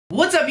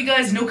What's up, you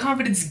guys? No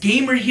Confidence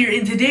Gamer here,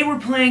 and today we're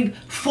playing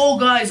Fall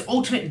Guys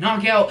Ultimate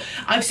Knockout.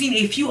 I've seen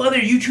a few other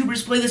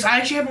YouTubers play this. I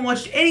actually haven't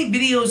watched any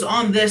videos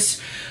on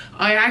this.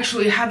 I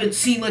actually haven't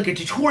seen like a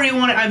tutorial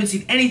on it. I haven't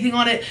seen anything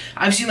on it.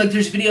 I've seen like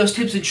there's videos,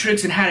 tips and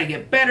tricks and how to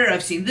get better.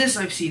 I've seen this,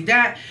 I've seen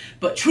that.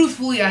 But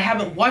truthfully, I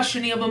haven't watched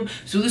any of them.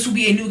 So this will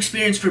be a new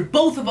experience for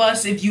both of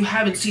us if you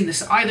haven't seen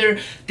this either.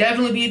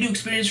 Definitely be a new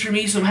experience for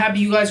me. So I'm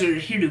happy you guys are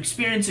here to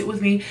experience it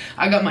with me.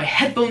 I got my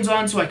headphones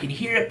on so I can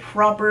hear it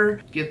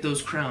proper. Get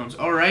those crowns.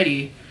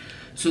 Alrighty.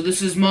 So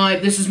this is my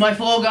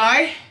Fall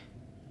Guy.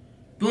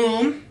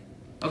 Boom.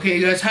 Okay,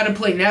 you guys, how to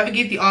play.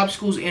 Navigate the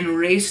obstacles and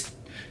race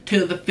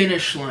to the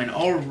finish line.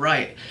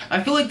 Alright.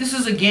 I feel like this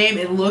is a game,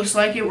 it looks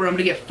like it, where I'm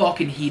gonna get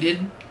fucking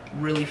heated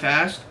really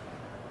fast.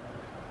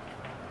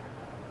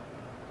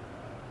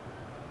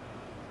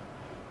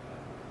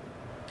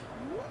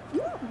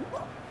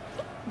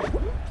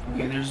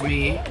 Okay, there's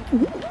me.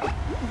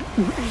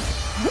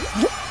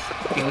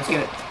 Okay, let's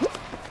get it.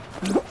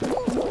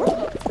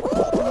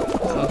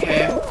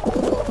 Okay.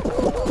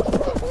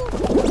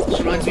 This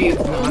reminds me of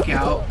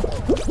Knockout.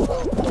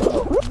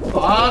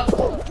 Fuck!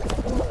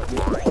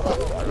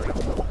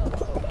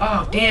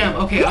 Oh, damn.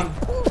 Okay,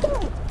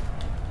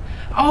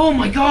 oh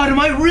my god, am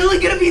I really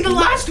gonna be the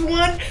last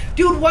one?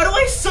 Dude, why do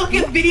I suck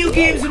at video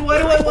games and why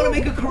do I want to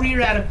make a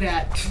career out of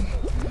that?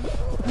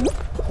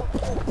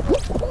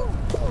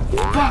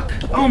 Fuck.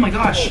 Oh my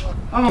gosh.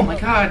 Oh my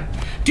god.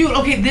 Dude,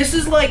 okay, this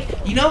is like,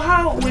 you know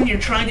how when you're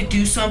trying to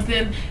do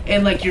something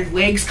and like your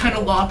legs kind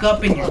of lock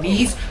up in your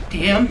knees?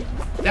 Damn.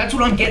 That's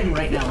what I'm getting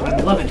right now.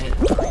 I'm loving it.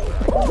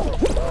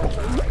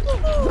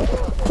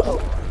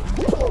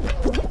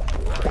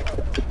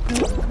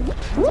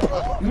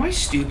 Am I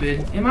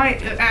stupid? Am I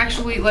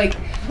actually, like...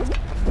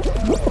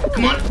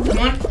 Come on, come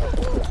on.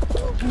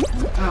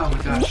 Oh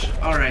my gosh.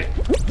 Alright.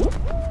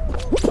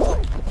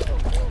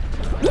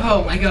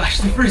 Oh my gosh,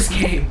 the first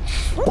game.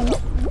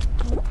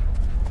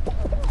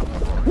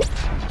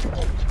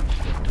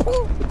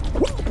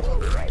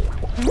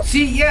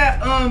 See,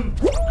 yeah,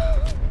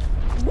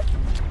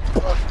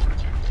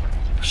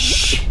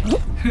 Shh.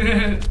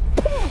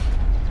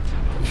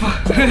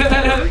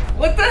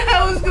 What the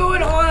hell is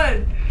going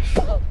on?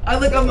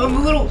 I'm a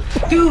little...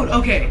 Dude,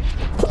 okay.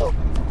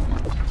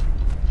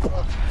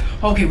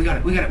 Okay, we got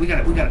it.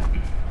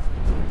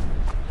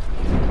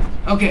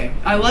 Okay,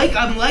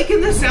 I'm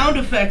liking the sound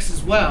effects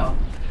as well.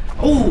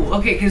 Oh,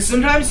 okay, because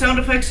sometimes sound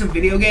effects in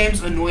video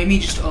games annoy me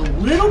just a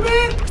little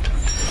bit.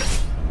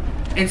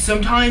 And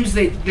sometimes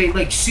they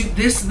like suit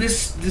the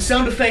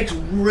sound effects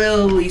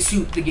really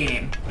suit the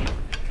game.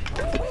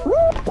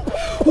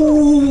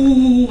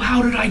 Ooh,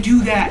 how did I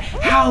do that?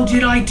 How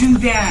did I do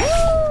that?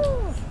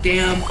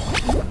 Damn.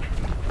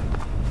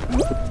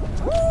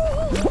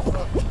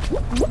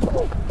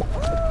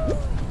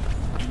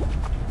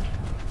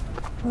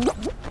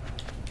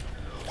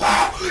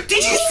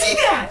 Did you see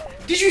that?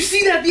 Did you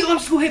see that? The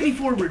obstacle hit me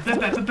forward.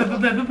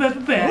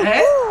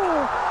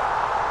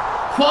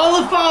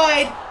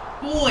 Qualified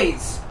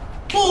boys.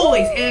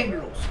 Boys and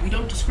girls. We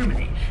don't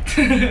discriminate.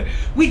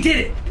 We did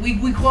it.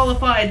 We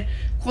qualified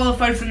for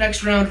the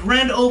next round.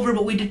 Ran over,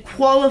 but we did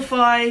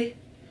qualify.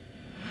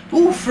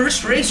 Ooh,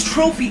 first race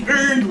trophy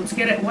earned. Let's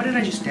get it. Why did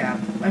I just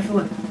dab? I feel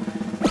like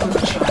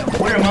a child.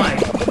 Where am I?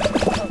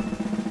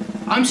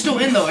 I'm still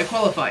in though. I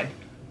qualified.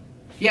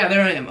 Yeah,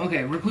 there I am.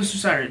 Okay, Reclusive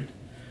Siren.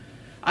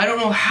 I don't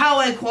know how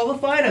I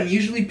qualified. I'm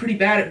usually pretty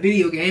bad at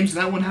video games,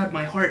 and that one had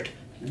my heart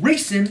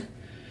racing.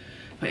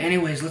 But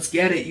anyways, let's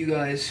get it, you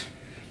guys.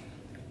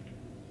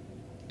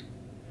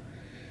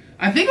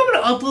 I think I'm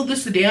going to upload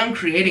this the day I'm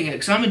creating it,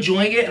 because I'm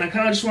enjoying it, and I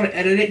kind of just want to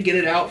edit it and get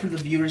it out for the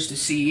viewers to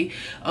see.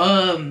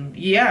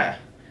 Yeah.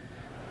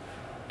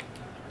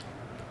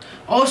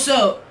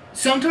 Also,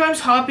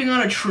 sometimes hopping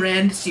on a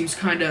trend seems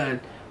kind of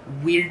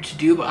weird to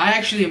do, but I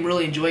actually am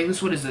really enjoying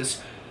this. What is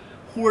this?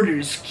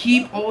 Hoarders.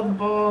 Keep all the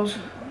balls.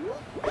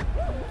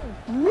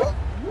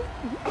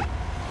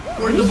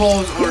 Hoard the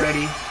balls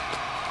already.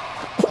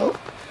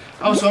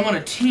 Oh, so I'm on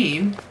a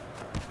team.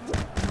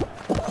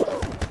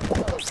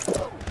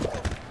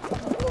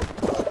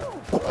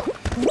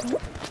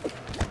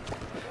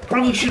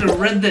 Probably should have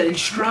read the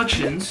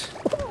instructions.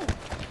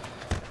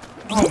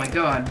 Oh my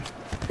god.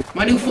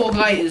 My new Fall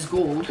Guy is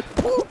gold.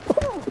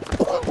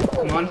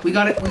 Come on, we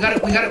got it, we got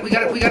it, we got it, we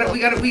got it, we got it, we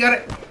got it, we got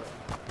it.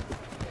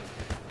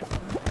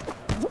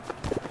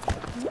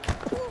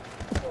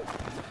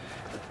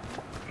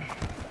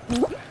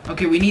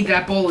 Okay, we need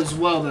that ball as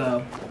well,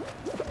 though.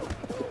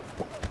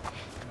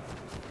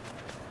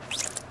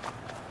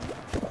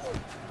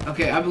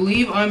 Okay, I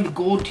believe I'm the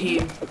gold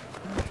team.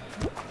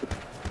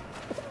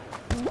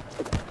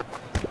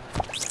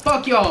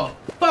 Fuck y'all!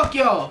 Fuck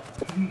y'all!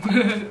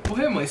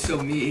 Why am I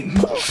so mean?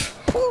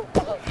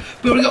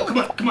 There we go, come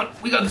on, come on.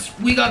 We got this,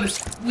 we got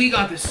this, we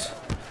got this.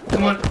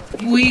 Come on,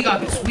 we got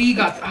this, we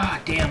got this.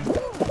 Ah, damn.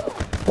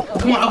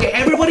 Come on, okay,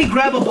 everybody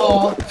grab a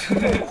ball.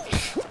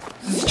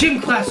 This is gym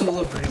class all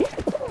over again.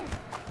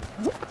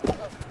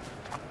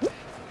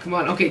 Come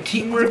on, okay,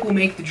 teamwork will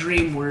make the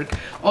dream work.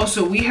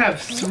 Also, we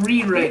have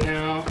 3 right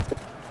now.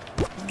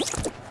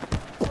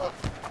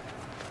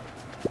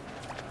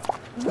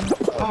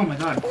 Oh my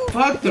god.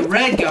 Fuck the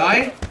red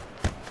guy.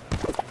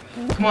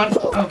 Come on.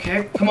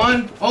 Okay, come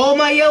on. All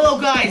my yellow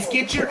guys,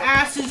 get your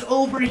asses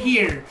over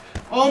here.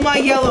 All my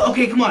yellow.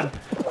 Okay, come on.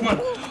 Come on.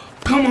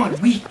 Come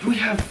on. We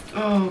have.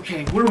 Oh,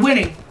 okay. We're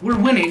winning. We're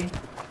winning.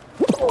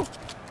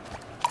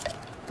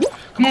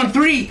 Come on.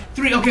 3.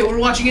 Okay, we're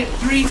watching it.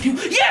 3, 2.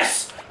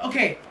 Yes!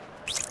 Okay.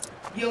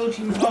 Yellow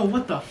team. Oh,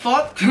 what the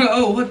fuck?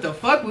 Oh, what the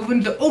fuck? We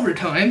went into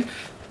overtime.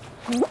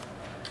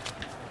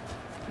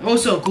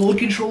 Also, gold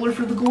controller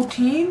for the gold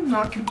team.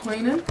 Not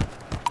complaining.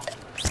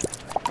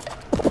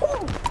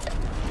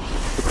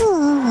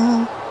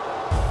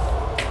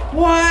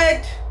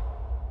 What?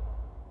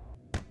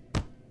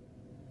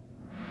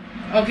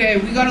 Okay,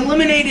 we got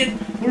eliminated.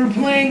 We're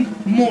playing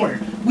more.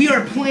 We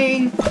are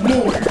playing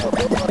more.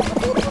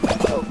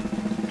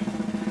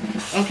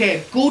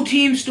 Okay, gold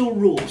team still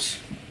rules.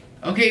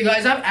 Okay,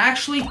 guys, I've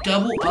actually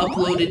double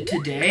uploaded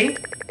today.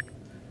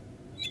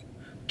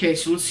 Okay,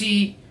 so let's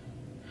see.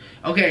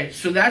 Okay,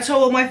 so that's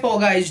how my Fall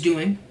Guy is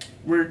doing.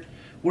 We're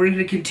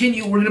gonna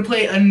continue. We're gonna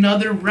play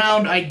another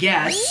round, I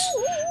guess,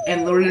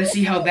 and we're gonna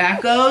see how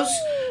that goes.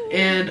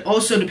 And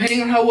also,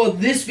 depending on how well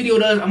this video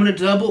does, I'm gonna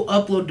double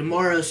upload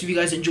tomorrow. So if you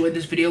guys enjoyed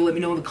this video, let me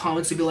know in the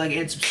comments if you like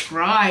and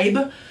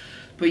subscribe.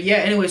 But yeah,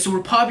 anyway, so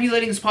we're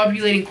populating. It's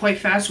populating quite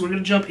fast. So we're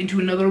gonna jump into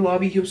another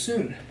lobby here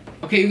soon.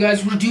 Okay, you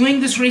guys, we're doing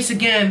this race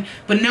again,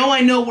 but now I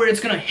know where it's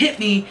gonna hit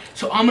me,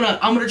 so I'm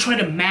gonna try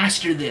to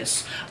master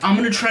this. I'm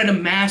gonna try to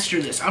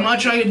master this. I'm not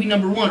trying to be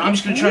number 1. I'm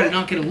just gonna try to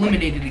not get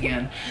eliminated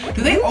again.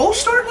 Do they all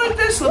start like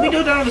this? Let me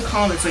know down in the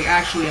comments. Like,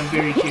 actually, I'm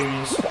very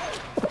curious.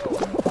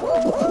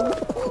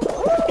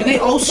 Do they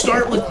all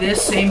start with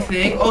this same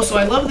thing? Oh, so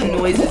I love the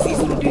noises these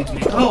little dudes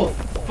make. Oh,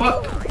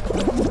 fuck.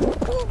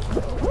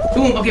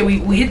 Boom. Okay,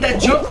 we hit that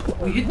jump.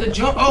 We hit the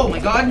jump. Oh my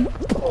god.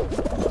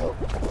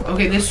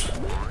 Okay, this.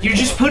 You're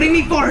just putting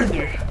me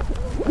farther.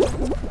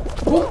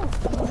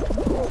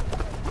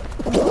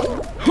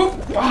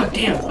 Oh,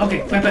 damn.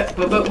 Okay,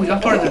 but we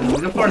got farther though.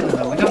 We got farther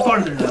though. We got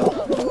farther though.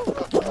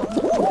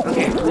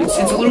 Okay, it's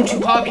a little too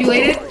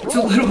populated. It's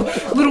a little.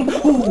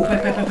 Ooh,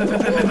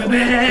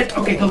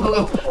 okay,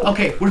 go.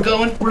 Okay, we're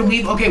going. We're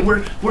leave. Okay,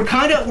 we're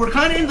kind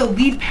of in the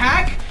lead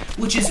pack,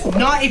 which is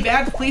not a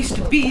bad place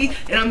to be.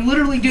 And I'm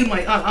literally doing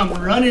my. I'm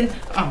running.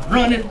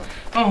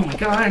 Oh my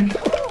god.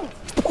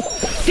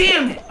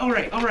 Damn it!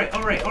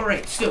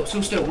 Alright. Still.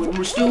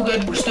 We're still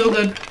good.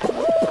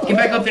 Get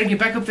back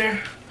up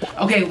there.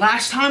 Okay,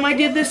 last time I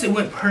did this, it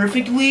went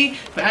perfectly.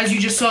 But as you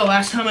just saw,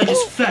 last time I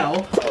just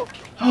fell.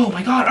 Oh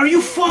my god, are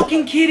you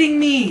fucking kidding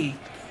me?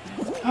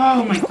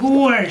 Oh my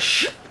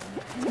gosh.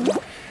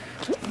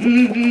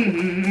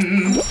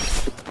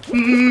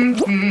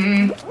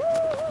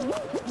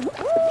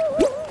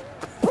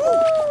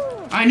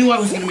 I knew I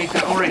was gonna make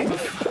that. Alright.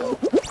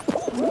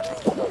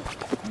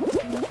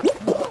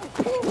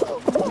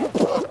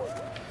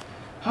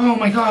 Oh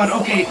my god,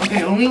 okay,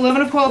 only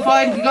 11 have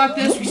qualified. We got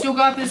this, we still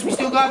got this.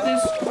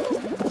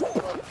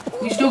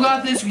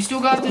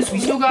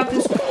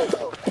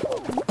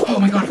 Oh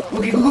my god,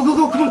 okay, go,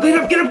 come on, get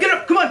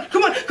up, come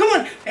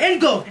on,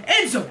 end zone,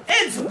 and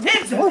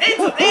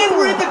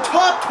we're in the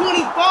top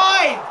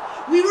 25!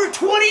 We were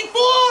 24!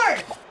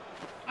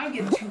 I'm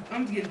getting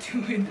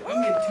too into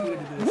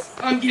this.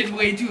 I'm getting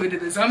way too into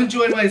this. I'm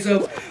enjoying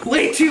myself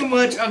way too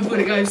much. I'm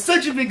putting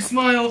such a big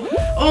smile.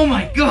 Oh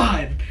my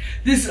god.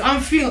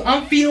 I'm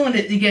feeling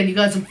it again, you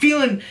guys.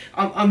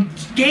 I'm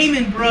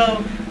gaming,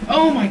 bro.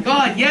 Oh my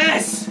god,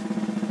 yes!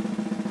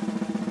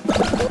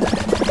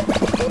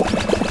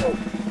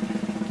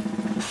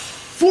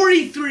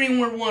 43 and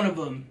we're one of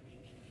them.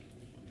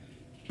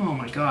 Oh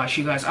my gosh,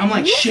 you guys. I'm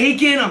like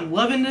shaking. I'm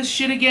loving this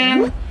shit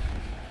again.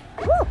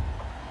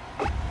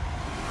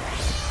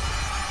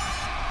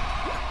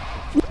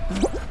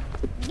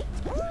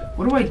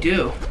 What do I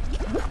do?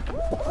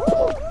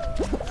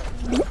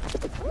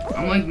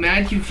 I'm like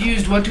mad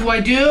confused. What do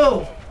I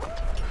do?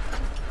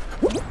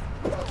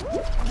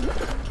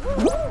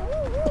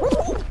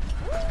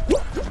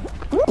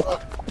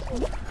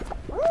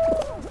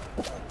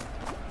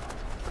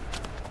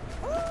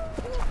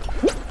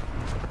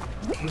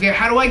 Okay,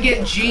 how do I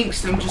get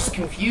jinxed? I'm just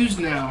confused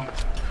now.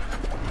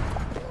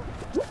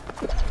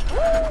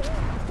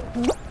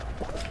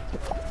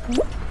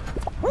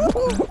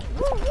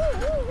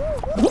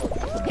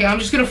 Okay, I'm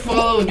just gonna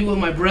follow and do what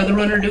my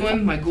brethren are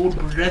doing. My gold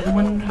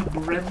brethren.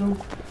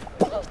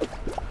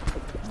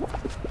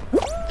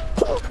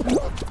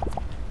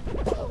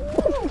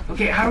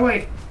 Okay, how do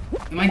I...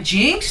 Am I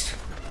jinxed?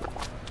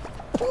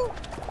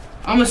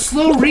 I'm a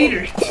slow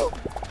reader.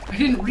 I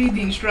didn't read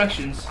the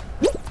instructions.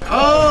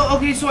 Oh,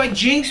 okay, so I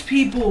jinx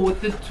people with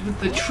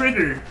the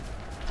trigger.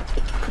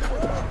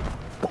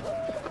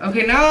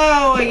 Okay,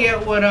 now I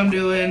get what I'm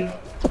doing.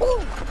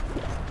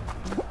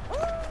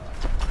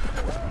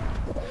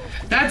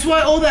 That's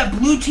why all that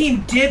blue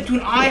team dipped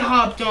when I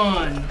hopped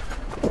on.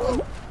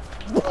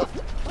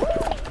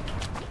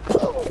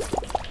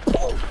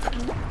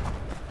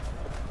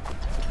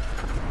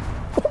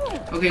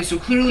 Okay, so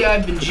clearly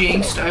I've been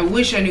jinxed. I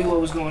wish I knew what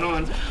was going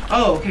on.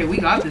 Oh, okay, we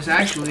got this,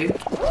 actually.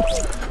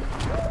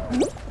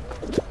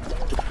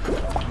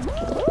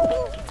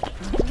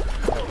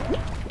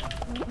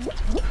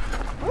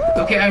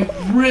 Okay,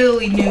 I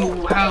really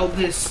knew how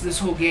this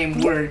whole game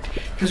worked.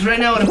 Because right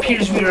now it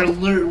appears we are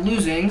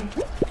losing.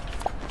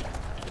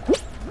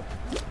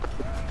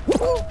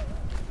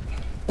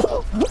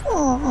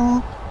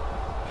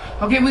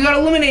 Okay, we got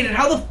eliminated.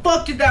 How the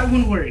fuck did that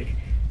one work?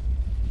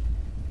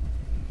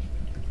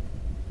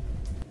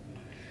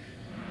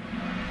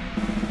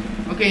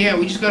 Okay, yeah,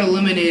 we just got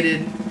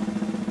eliminated.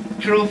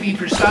 Trophy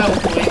for style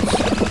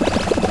points.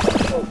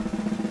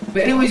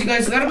 But anyways, you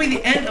guys, that'll be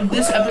the end of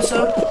this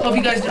episode. Hope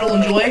you guys did all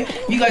enjoy.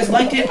 If you guys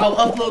liked it, I'll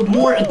upload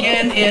more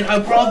again, and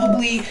I'll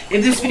probably,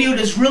 if this video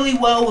does really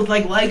well with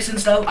like likes and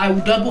stuff, I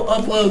will double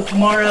upload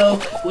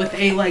tomorrow with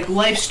a like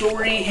life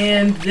story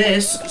and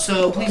this.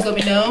 So please let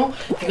me know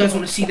if you guys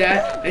want to see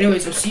that.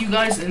 Anyways, I'll see you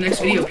guys in the next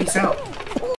video. Peace out.